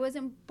glad I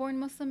wasn't born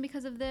Muslim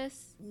because of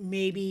this?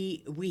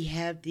 Maybe we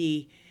had,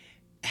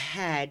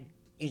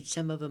 and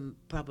some of them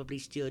probably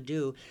still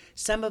do.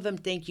 Some of them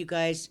think you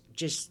guys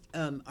just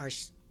are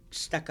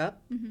stuck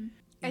up.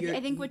 I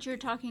think what you're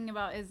talking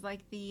about is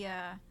like the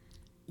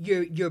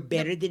you're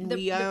better than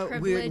we are.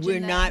 We're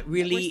not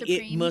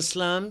really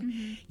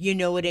Muslim. You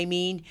know what I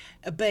mean?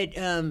 But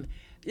and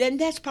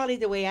that's probably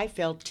the way I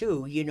felt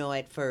too.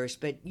 At first,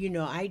 but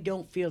I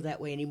don't feel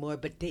that way anymore.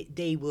 But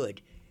they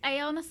would.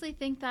 I honestly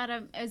think that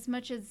as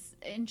much as,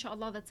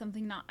 inshallah, that's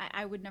something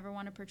I would never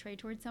want to portray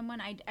towards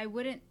someone. I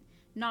wouldn't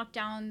knock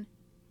down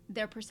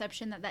their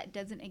perception that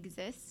doesn't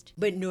exist.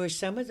 But Noor,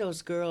 some of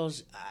those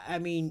girls, I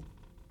mean,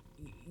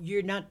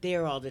 you're not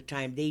there all the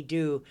time. They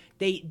do.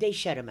 They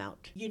shut them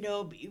out.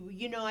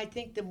 I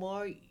think the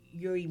more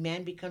your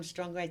iman becomes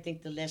stronger, I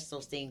think the less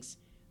those things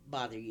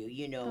bother you.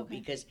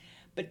 Okay.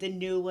 But the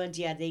new ones,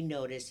 they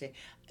notice it.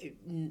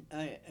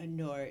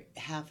 Nor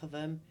half of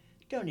them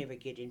don't ever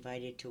get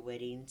invited to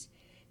weddings.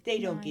 They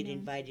don't get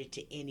invited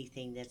to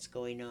anything that's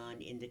going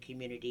on in the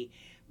community.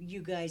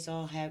 You guys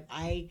all have,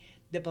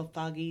 the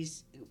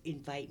Bafagis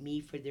invite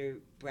me for their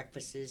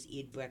breakfasts,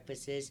 Eid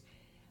breakfasts.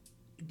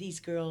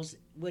 These girls,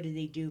 what do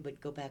they do but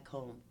go back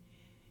home?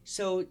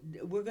 So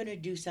we're going to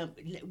do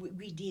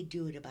we did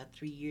do it about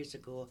 3 years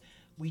ago.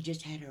 We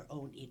just had our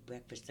own Eid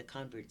breakfast, the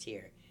converts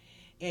here.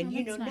 And,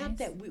 that's not nice.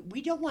 that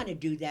we don't want to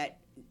do that,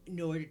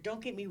 nor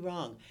don't get me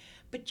wrong.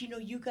 But,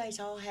 you guys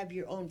all have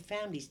your own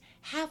families.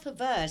 Half of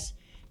us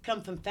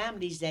come from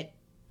families that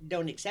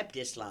don't accept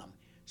Islam.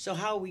 So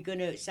how are we going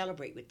to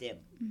celebrate with them?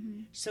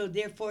 So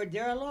therefore,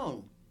 they're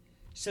alone.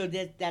 So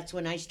that's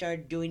when I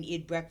started doing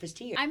Eat Breakfast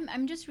Here.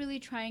 I'm just really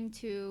trying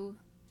to,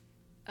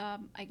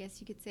 I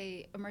guess you could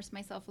say, immerse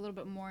myself a little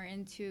bit more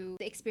into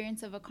the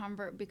experience of a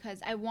convert, because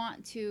I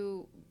want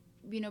to,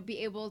 be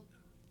able,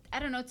 I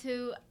don't know,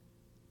 to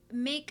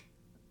make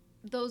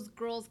those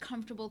girls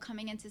comfortable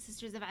coming into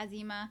Sisters of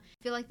Azimah. I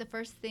feel like the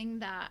first thing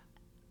that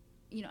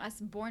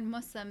us born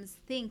Muslims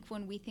think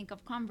when we think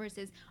of converts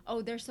is,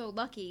 oh, they're so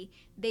lucky.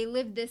 They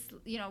live this,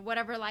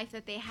 whatever life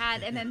that they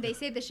had, and then they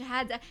say the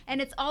shahada,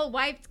 and it's all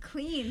wiped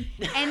clean.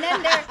 And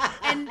then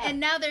and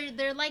now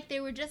they're like they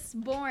were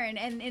just born.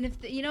 And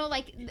if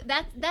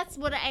that's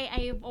what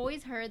I've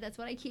always heard. That's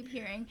what I keep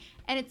hearing.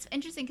 And it's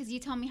interesting because you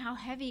tell me how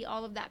heavy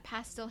all of that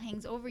past still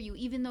hangs over you,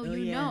 even though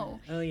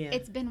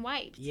it's been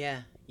wiped.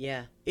 Yeah.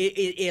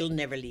 It'll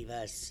never leave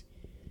us.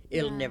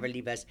 It'll never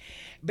leave us.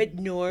 But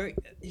Noor,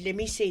 let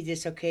me say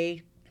this,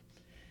 okay?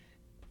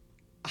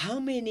 How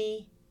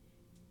many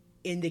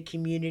in the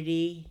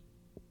community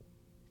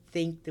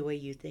think the way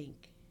you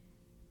think?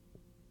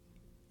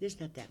 There's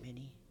not that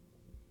many.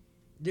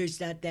 There's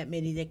not that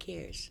many that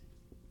cares.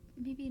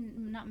 Maybe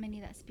not many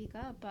that speak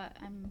up, but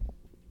I'm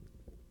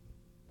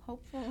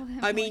hopeful.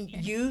 I mean,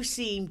 you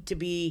seem to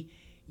be...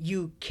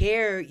 You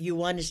care, you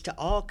want us to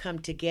all come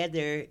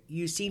together.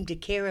 You seem to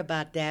care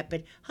about that,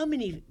 but how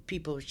many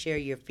people share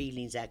your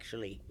feelings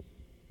actually?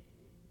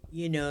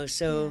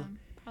 So...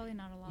 probably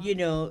not a lot.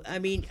 I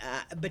mean,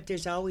 but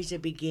there's always a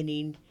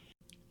beginning.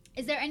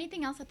 Is there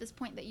anything else at this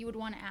point that you would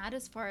want to add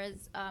as far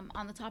as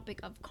on the topic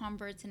of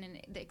converts and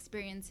the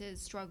experiences,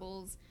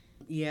 struggles?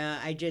 Yeah,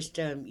 I just,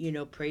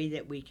 pray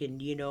that we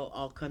can,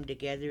 all come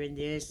together in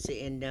this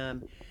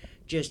and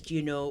just,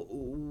 we're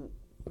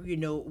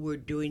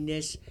doing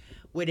this.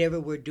 Whatever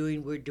we're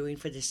doing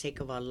for the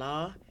sake of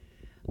Allah.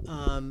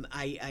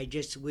 I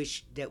just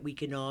wish that we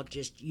can all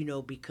just,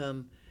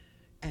 become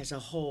as a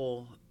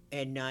whole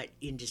and not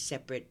into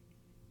separate,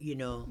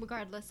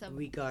 regardless of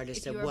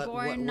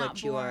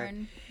what you are,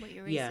 what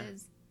your race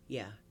is.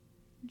 Yeah.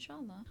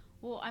 Inshallah.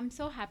 Well, I'm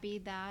so happy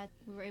that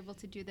we were able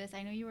to do this.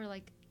 I know you were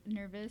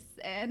nervous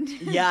and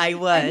yeah, I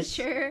was. I'm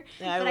sure,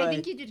 I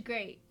think you did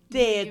great.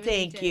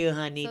 Thank you,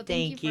 honey. So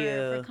thank you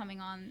for coming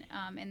on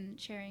and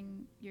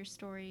sharing your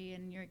story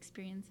and your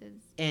experiences.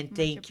 And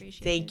thank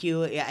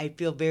you. I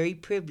feel very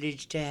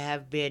privileged to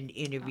have been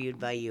interviewed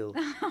by you.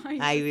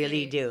 I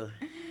really do.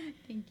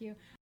 Thank you.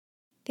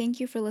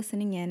 Thank you for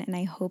listening in, and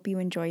I hope you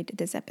enjoyed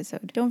this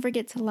episode. Don't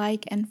forget to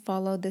like and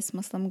follow This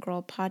Muslim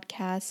Girl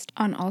podcast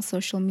on all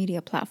social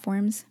media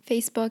platforms,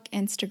 Facebook,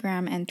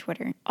 Instagram, and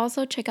Twitter.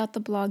 Also, check out the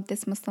blog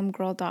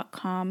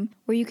thismuslimgirl.com,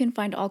 where you can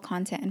find all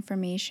content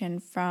information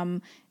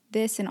from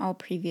this and all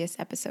previous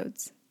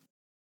episodes.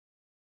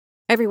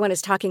 Everyone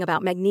is talking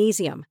about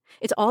magnesium.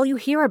 It's all you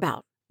hear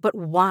about. But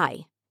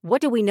why? What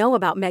do we know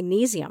about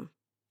magnesium?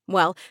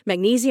 Well,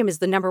 magnesium is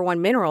the number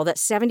one mineral that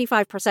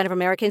 75% of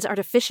Americans are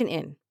deficient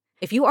in.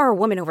 If you are a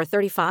woman over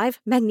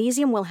 35,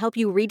 magnesium will help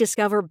you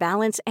rediscover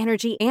balance,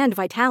 energy, and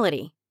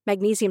vitality.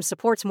 Magnesium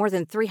supports more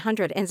than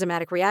 300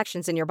 enzymatic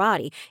reactions in your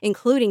body,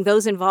 including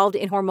those involved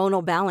in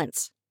hormonal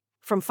balance.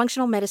 From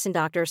functional medicine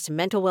doctors to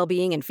mental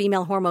well-being and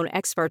female hormone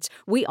experts,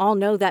 we all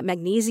know that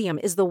magnesium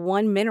is the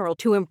one mineral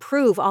to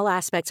improve all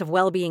aspects of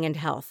well-being and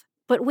health.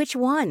 But which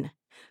one?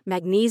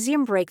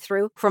 Magnesium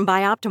Breakthrough from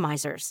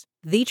Bioptimizers,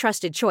 the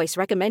trusted choice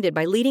recommended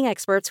by leading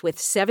experts with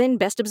 7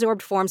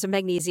 best-absorbed forms of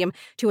magnesium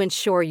to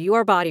ensure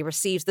your body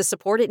receives the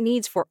support it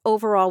needs for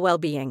overall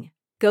well-being.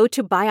 Go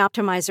to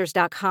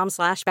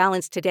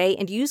bioptimizers.com/balance today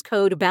and use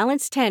code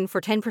BALANCE10 for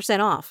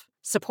 10% off.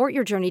 Support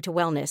your journey to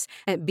wellness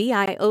at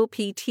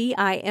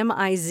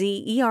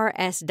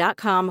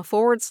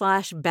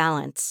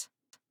bioptimizers.com/balance.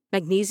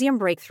 Magnesium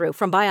Breakthrough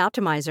from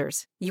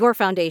Bioptimizers, your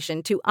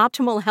foundation to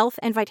optimal health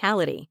and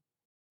vitality.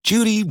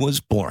 Judy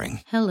was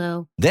boring.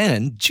 Hello.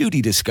 Then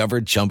Judy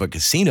discovered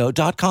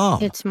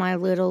ChumbaCasino.com. It's my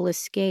little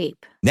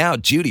escape. Now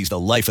Judy's the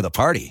life of the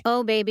party.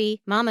 Oh,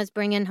 baby, mama's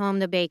bringing home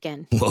the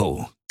bacon.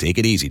 Whoa, take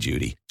it easy,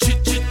 Judy.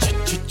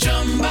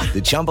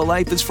 The Chumba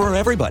life is for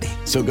everybody.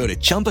 So go to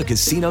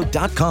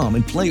ChumbaCasino.com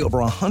and play over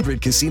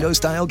 100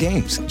 casino-style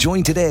games.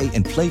 Join today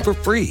and play for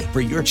free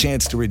for your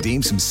chance to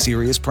redeem some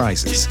serious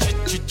prizes.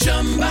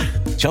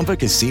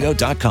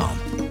 ChumbaCasino.com.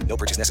 No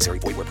purchase necessary.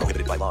 Void where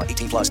prohibited by law.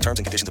 18+ terms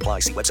and conditions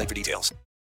apply. See website for details.